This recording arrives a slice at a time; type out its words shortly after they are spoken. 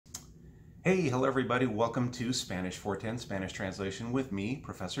Hey, hello everybody. Welcome to Spanish 410 Spanish Translation with me,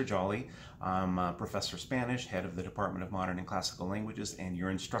 Professor Jolly. I'm Professor Spanish, head of the Department of Modern and Classical Languages, and your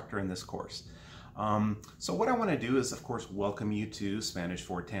instructor in this course. So what I want to do is, of course, welcome you to Spanish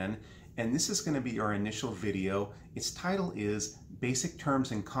 410, and this is going to be our initial video. Its title is Basic Terms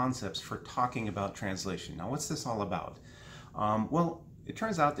and Concepts for Talking About Translation. Now, what's this all about? Well, it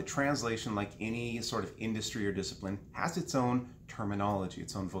turns out that translation, like any sort of industry or discipline, has its own terminology,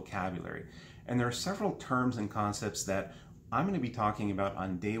 its own vocabulary. And there are several terms and concepts that I'm going to be talking about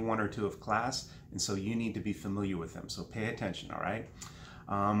on day 1 or 2 of class, and so you need to be familiar with them. So pay attention, all right?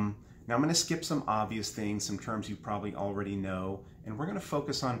 Now I'm going to skip some obvious things, some terms you probably already know, and we're going to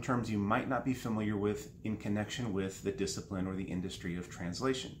focus on terms you might not be familiar with in connection with the discipline or the industry of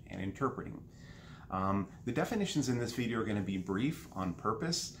translation and interpreting. The definitions in this video are going to be brief on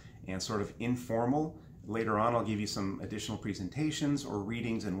purpose and sort of informal. Later on, I'll give you some additional presentations or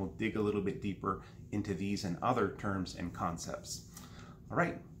readings, and we'll dig a little bit deeper into these and other terms and concepts. All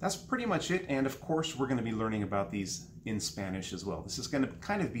right, that's pretty much it. And of course, we're going to be learning about these in Spanish as well. This is going to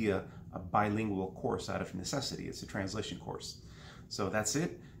kind of be a bilingual course out of necessity. It's a translation course. So that's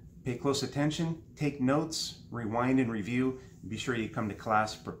it. Pay close attention, take notes, rewind and review. Be sure you come to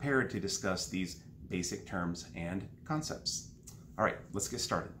class prepared to discuss these basic terms and concepts. All right, let's get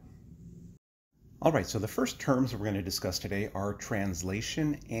started. All right, so the first terms we're going to discuss today are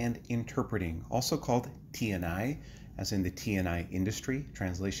translation and interpreting, also called T&I, as in the T&I industry,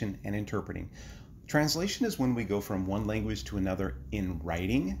 translation and interpreting. Translation is when we go from one language to another in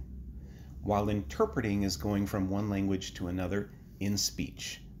writing, while interpreting is going from one language to another in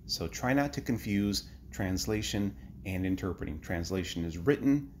speech. So try not to confuse translation and interpreting. Translation is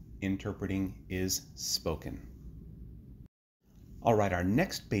written, interpreting is spoken. All right, our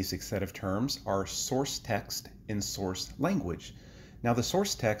next basic set of terms are source text and source language. Now, the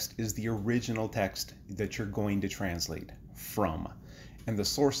source text is the original text that you're going to translate from, and the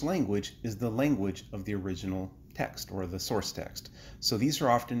source language is the language of the original text or the source text. So these are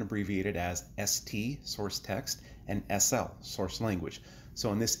often abbreviated as ST, source text, and SL, source language.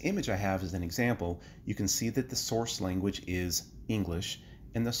 So in this image I have as an example, you can see that the source language is English,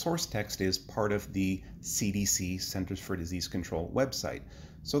 and the source text is part of the CDC, Centers for Disease Control website.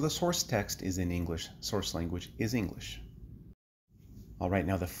 So the source text is in English, source language is English. All right,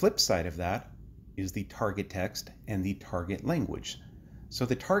 now the flip side of that is the target text and the target language. So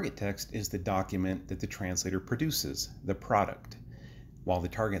the target text is the document that the translator produces, the product, while the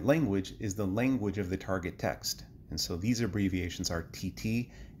target language is the language of the target text. And so these abbreviations are TT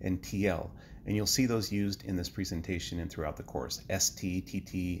and TL, and you'll see those used in this presentation and throughout the course, ST,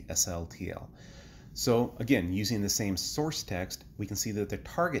 TT, SL, TL. So again, using the same source text, we can see that the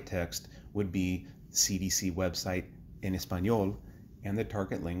target text would be CDC website in Español, and the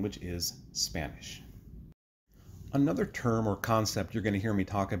target language is Spanish. Another term or concept you're going to hear me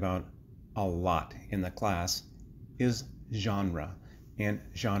talk about a lot in the class is genre and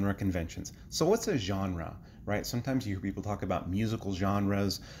genre conventions. So what's a genre, right? Sometimes you hear people talk about musical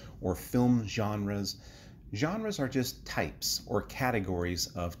genres or film genres. Genres are just types or categories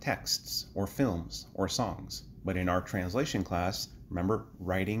of texts or films or songs. But in our translation class, remember,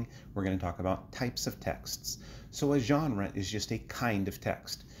 writing, we're going to talk about types of texts. So a genre is just a kind of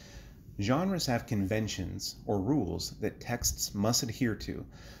text. Genres have conventions or rules that texts must adhere to.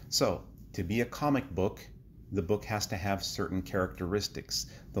 So to be a comic book, the book has to have certain characteristics.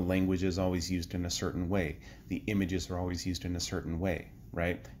 The language is always used in a certain way. The images are always used in a certain way,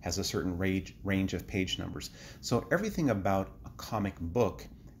 right? Has a certain range of page numbers. So everything about a comic book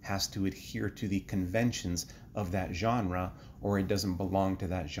has to adhere to the conventions of that genre, or it doesn't belong to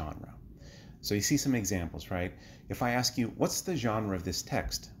that genre. So you see some examples, right? If I ask you, what's the genre of this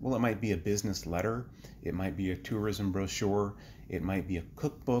text? Well, it might be a business letter, it might be a tourism brochure, it might be a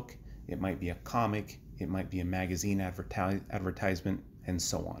cookbook, it might be a comic, it might be a magazine advertisement, and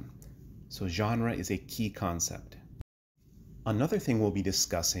so on. So genre is a key concept. Another thing we'll be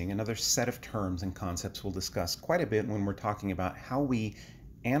discussing, another set of terms and concepts we'll discuss quite a bit when we're talking about how we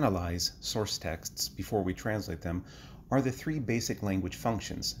analyze source texts before we translate them, are the 3 basic language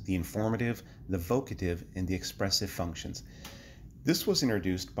functions, the informative, the vocative, and the expressive functions. This was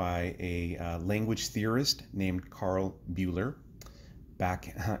introduced by a language theorist named Carl Buehler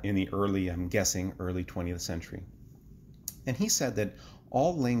back in the early, I'm guessing, early 20th century. And he said that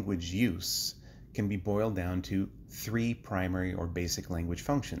all language use can be boiled down to 3 primary or basic language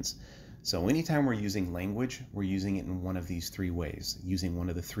functions. So anytime we're using language, we're using it in one of these 3 ways, using one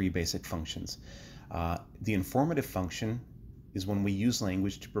of the 3 basic functions. The informative function is when we use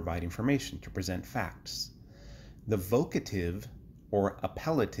language to provide information, to present facts. The vocative or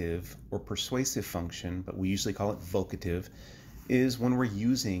appellative or persuasive function, but we usually call it vocative, is when we're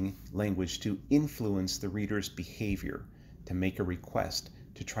using language to influence the reader's behavior, to make a request,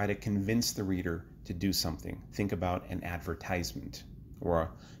 to try to convince the reader to do something. Think about an advertisement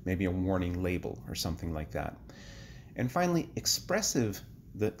or maybe a warning label or something like that. And finally, expressive,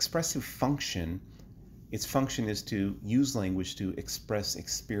 the expressive function, its function is to use language to express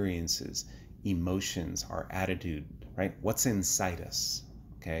experiences, emotions, our attitude, right? What's inside us.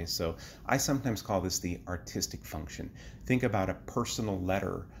 Okay, so I sometimes call this the artistic function. Think about a personal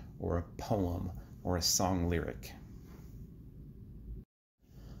letter or a poem or a song lyric.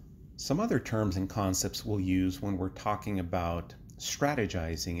 Some other terms and concepts we'll use when we're talking about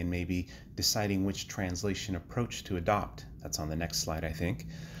strategizing and maybe deciding which translation approach to adopt, that's on the next slide I think,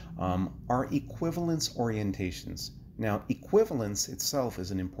 are equivalence orientations. Now, equivalence itself is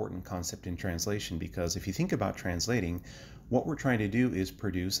an important concept in translation because if you think about translating, what we're trying to do is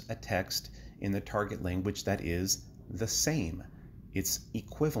produce a text in the target language that is the same. It's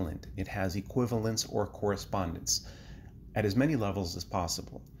equivalent. It has equivalence or correspondence at as many levels as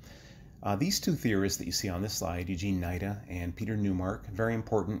possible. These two theorists that you see on this slide, Eugene Nida and Peter Newmark, very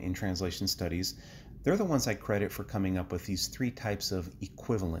important in translation studies, they're the ones I credit for coming up with these three types of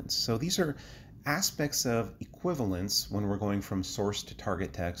equivalence. So these are aspects of equivalence when we're going from source to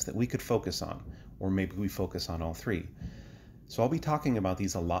target text that we could focus on, or maybe we focus on all three. So I'll be talking about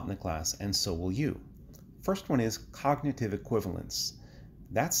these a lot in the class, and so will you. First one is cognitive equivalence.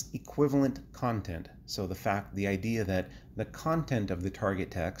 That's equivalent content. So the idea that the content of the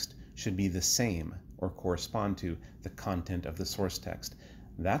target text should be the same or correspond to the content of the source text.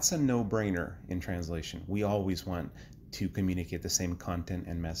 That's a no-brainer in translation. We always want to communicate the same content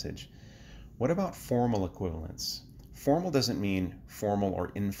and message. What about formal equivalence? Formal doesn't mean formal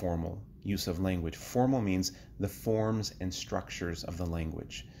or informal use of language. Formal means the forms and structures of the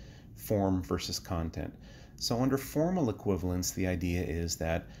language. Form versus content. So under formal equivalence, the idea is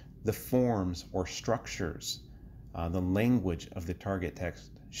that the forms or structures, the language of the target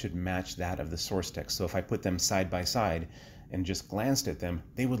text should match that of the source text. So if I put them side by side and just glanced at them,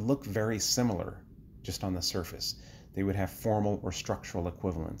 they would look very similar just on the surface. They would have formal or structural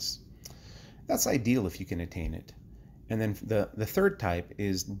equivalence. That's ideal if you can attain it. And then the third type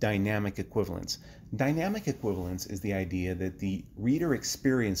is dynamic equivalence. Dynamic equivalence is the idea that the reader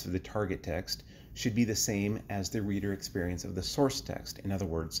experience of the target text should be the same as the reader experience of the source text. In other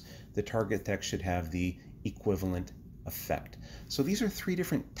words, the target text should have the equivalent effect. So these are three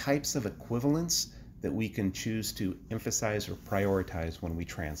different types of equivalence that we can choose to emphasize or prioritize when we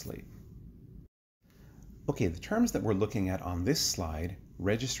translate. Okay, the terms that we're looking at on this slide,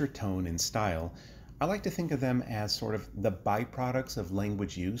 register, tone, and style, I like to think of them as sort of the byproducts of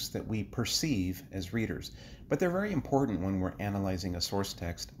language use that we perceive as readers. But they're very important when we're analyzing a source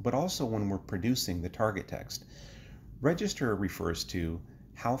text, but also when we're producing the target text. Register refers to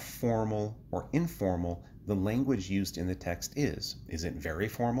how formal or informal the language used in the text is. Is it very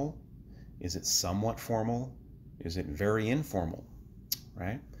formal? Is it somewhat formal? Is it very informal?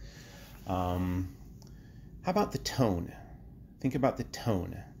 Right? How about the tone? Think about the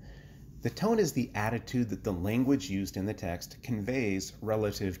tone. The tone is the attitude that the language used in the text conveys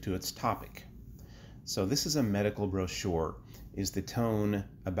relative to its topic. So this is a medical brochure. Is the tone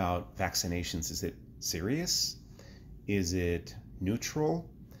about vaccinations, is it serious? Is it neutral?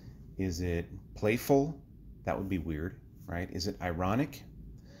 Is it playful? That would be weird, right? Is it ironic?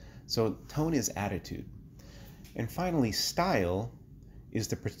 So tone is attitude. And finally, style is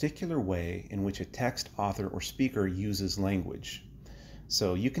the particular way in which a text, author, or speaker uses language.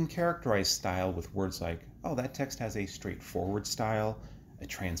 So you can characterize style with words like, oh, that text has a straightforward style, a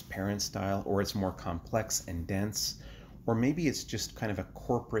transparent style, or it's more complex and dense, or maybe it's just kind of a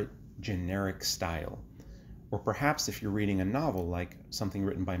corporate generic style. Or perhaps if you're reading a novel like something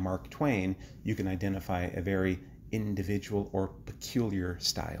written by Mark Twain, you can identify a very individual or peculiar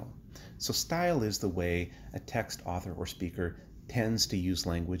style. So style is the way a text, author, or speaker tends to use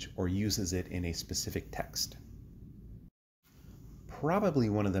language or uses it in a specific text. Probably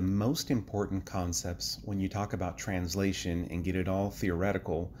one of the most important concepts when you talk about translation and get it all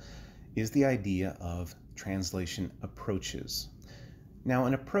theoretical is the idea of translation approaches. Now,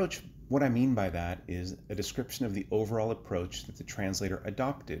 an approach, what I mean by that is a description of the overall approach that the translator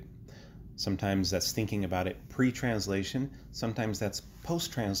adopted. Sometimes that's thinking about it pre-translation, sometimes that's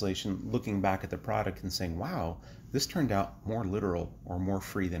post-translation, looking back at the product and saying, wow, this turned out more literal or more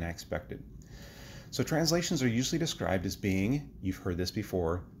free than I expected. So translations are usually described as being, you've heard this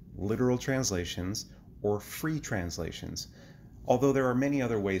before, literal translations or free translations, although there are many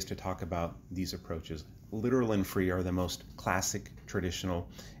other ways to talk about these approaches. literal and free are the most classic, traditional,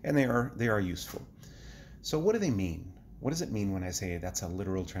 and they are useful. So what do they mean? What does it mean when I say that's a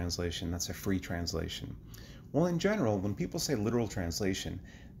literal translation, that's a free translation? Well, in general, when people say literal translation,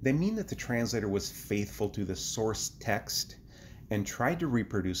 they mean that the translator was faithful to the source text and tried to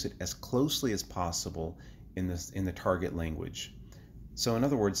reproduce it as closely as possible in the target language. So in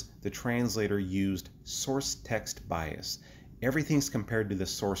other words, the translator used source text bias. Everything's compared to the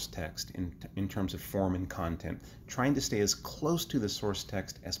source text in terms of form and content, trying to stay as close to the source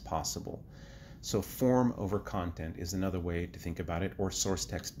text as possible. So form over content is another way to think about it, or source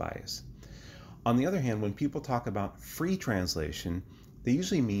text bias. On the other hand, when people talk about free translation, they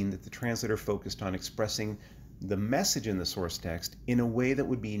usually mean that the translator focused on expressing the message in the source text in a way that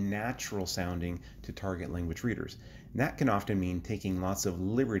would be natural sounding to target language readers. And that can often mean taking lots of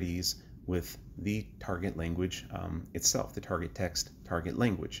liberties with the target language itself, the target text, target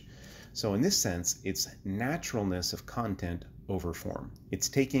language. So in this sense, it's naturalness of content over form. It's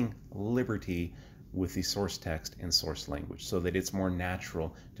taking liberty with the source text and source language so that it's more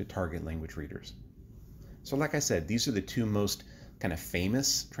natural to target language readers. So like I said, these are the two most kind of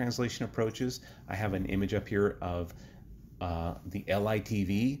famous translation approaches. I have an image up here of the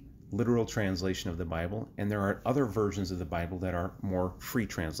LITV, literal translation of the Bible, and there are other versions of the Bible that are more free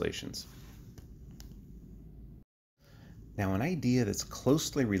translations. Now, an idea that's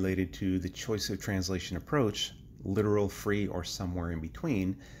closely related to the choice of translation approach, literal, free, or somewhere in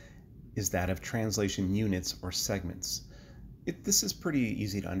between, is that of translation units or segments. This is pretty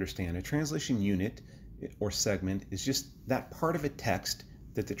easy to understand. A translation unit or segment is just that part of a text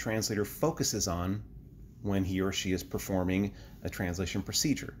that the translator focuses on when he or she is performing a translation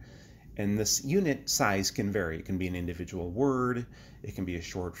procedure. And this unit size can vary. It can be an individual word, it can be a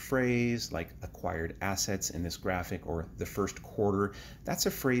short phrase like acquired assets in this graphic, or the first quarter. That's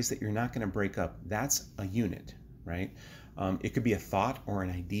a phrase that you're not going to break up. That's a unit, right? It could be a thought or an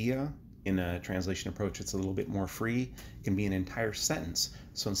idea. In a translation approach, it's a little bit more free. It can be an entire sentence.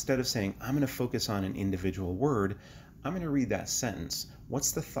 So instead of saying, I'm going to focus on an individual word, I'm going to read that sentence.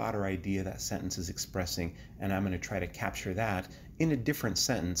 What's the thought or idea that sentence is expressing? And I'm going to try to capture that in a different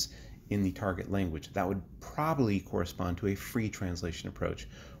sentence in the target language. That would probably correspond to a free translation approach.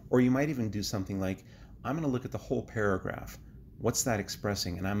 Or you might even do something like, I'm going to look at the whole paragraph. What's that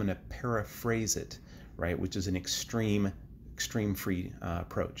expressing? And I'm going to paraphrase it, right? Which is an extreme free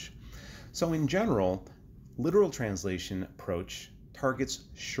approach. So in general, literal translation approach targets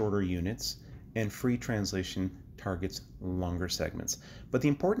shorter units, and free translation targets longer segments. But the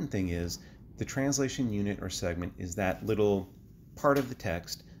important thing is the translation unit or segment is that little part of the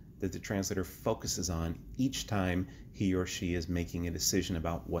text that the translator focuses on each time he or she is making a decision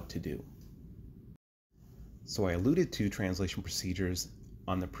about what to do. So I alluded to translation procedures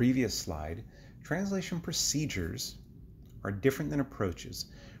on the previous slide. Translation procedures are different than approaches.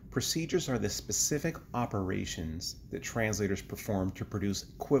 Procedures are the specific operations that translators perform to produce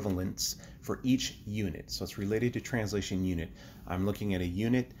equivalence for each unit. So it's related to translation unit. I'm looking at a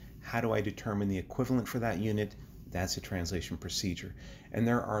unit. How do I determine the equivalent for that unit? That's a translation procedure. And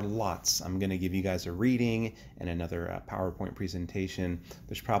there are lots. I'm going to give you guys a reading and another PowerPoint presentation.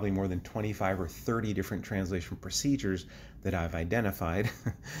 There's probably more than 25 or 30 different translation procedures that I've identified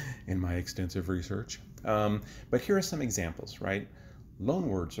in my extensive research. But here are some examples, right?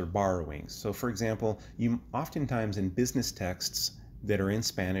 Loanwords or borrowings. So for example, you oftentimes in business texts that are in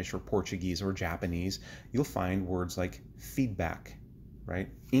Spanish or Portuguese or Japanese, you'll find words like feedback, right?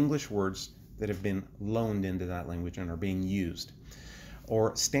 English words that have been loaned into that language and are being used.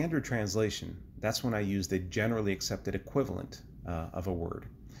 Or standard translation. That's when I use the generally accepted equivalent of a word.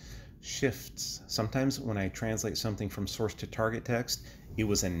 Shifts. Sometimes when I translate something from source to target text, it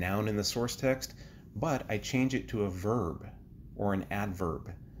was a noun in the source text, but I change it to a verb or an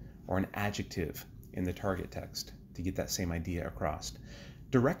adverb or an adjective in the target text to get that same idea across.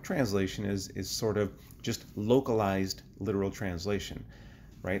 Direct translation is sort of just localized literal translation,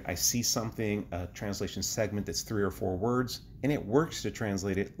 right? I see something, a translation segment that's 3 or 4 words, and it works to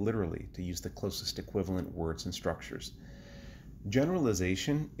translate it literally, to use the closest equivalent words and structures.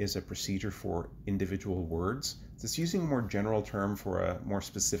 Generalization is a procedure for individual words. It's using a more general term for a more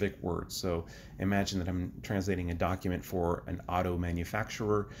specific word. So imagine that I'm translating a document for an auto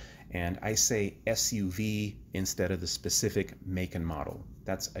manufacturer, and I say SUV instead of the specific make and model.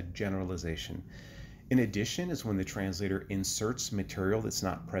 That's a generalization. In addition is when the translator inserts material that's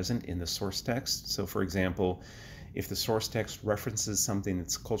not present in the source text. So for example, if the source text references something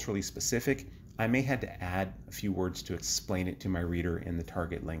that's culturally specific, I may have to add a few words to explain it to my reader in the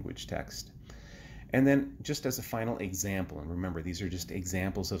target language text. And then just as a final example, and remember these are just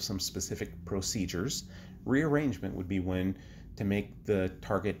examples of some specific procedures, rearrangement would be when, to make the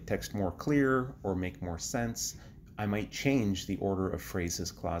target text more clear or make more sense, I might change the order of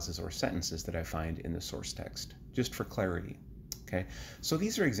phrases, clauses, or sentences that I find in the source text, just for clarity. Okay, so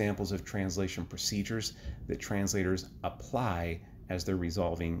these are examples of translation procedures that translators apply as they're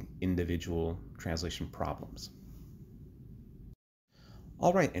resolving individual translation problems.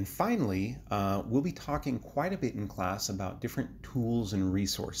 All right, and finally, we'll be talking quite a bit in class about different tools and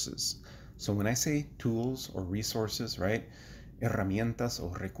resources. So when I say tools or resources, right, herramientas o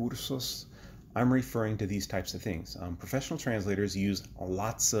recursos, I'm referring to these types of things. Professional translators use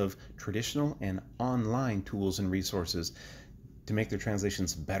lots of traditional and online tools and resources to make their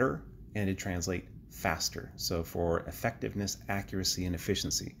translations better and to translate faster. So for effectiveness, accuracy, and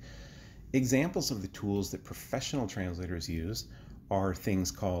efficiency. Examples of the tools that professional translators use are things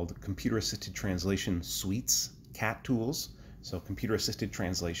called computer-assisted translation suites, CAT tools. So computer-assisted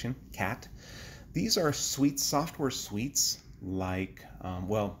translation, CAT. These are suites, software suites, like,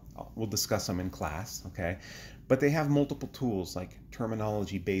 well, we'll discuss them in class, okay? But they have multiple tools like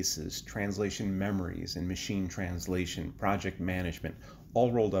terminology bases, translation memories, and machine translation, project management,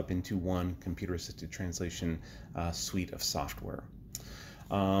 all rolled up into one computer-assisted translation suite of software.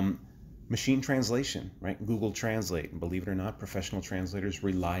 Machine translation, right? Google Translate. Believe it or not, professional translators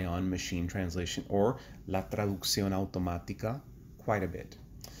rely on machine translation or la traducción automática quite a bit.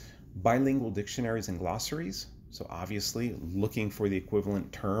 Bilingual dictionaries and glossaries. So obviously looking for the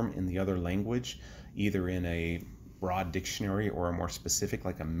equivalent term in the other language, either in a broad dictionary or a more specific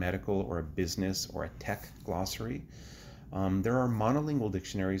like a medical or a business or a tech glossary. There are monolingual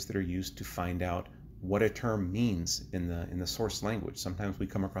dictionaries that are used to find out what a term means in the source language. Sometimes we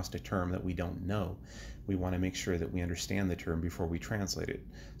come across a term that we don't know. We want to make sure that we understand the term before we translate it.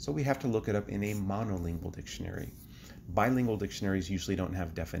 So we have to look it up in a monolingual dictionary. Bilingual dictionaries usually don't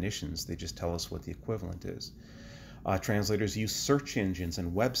have definitions. They just tell us what the equivalent is. Translators use search engines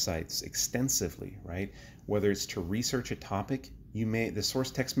and websites extensively, right? Whether it's to research a topic, the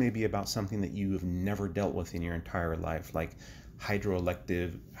source text may be about something that you have never dealt with in your entire life, like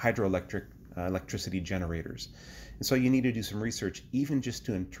electricity generators. And so you need to do some research even just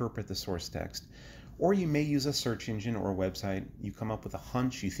to interpret the source text. Or you may use a search engine or a website. You come up with a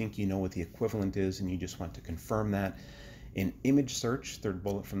hunch, you think you know what the equivalent is, and you just want to confirm that. An image search, third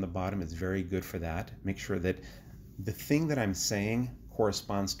bullet from the bottom, is very good for that. Make sure that the thing that I'm saying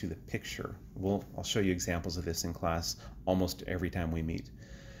corresponds to the picture. I'll show you examples of this in class almost every time we meet.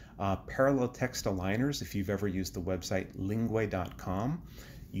 Parallel text aligners, if you've ever used the website lingue.com,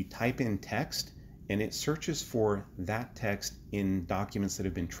 you type in text and it searches for that text in documents that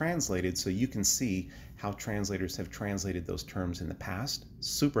have been translated so you can see how translators have translated those terms in the past.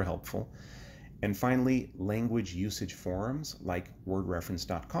 Super helpful. And finally, language usage forums like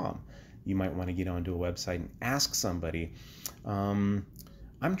wordreference.com. You might want to get onto a website and ask somebody, I'm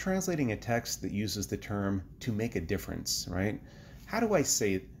translating a text that uses the term to make a difference, right? How do I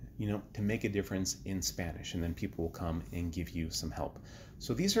say, to make a difference in Spanish? And then people will come and give you some help.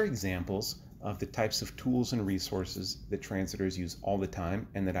 So these are examples of the types of tools and resources that translators use all the time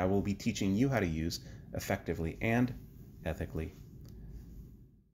and that I will be teaching you how to use effectively and ethically.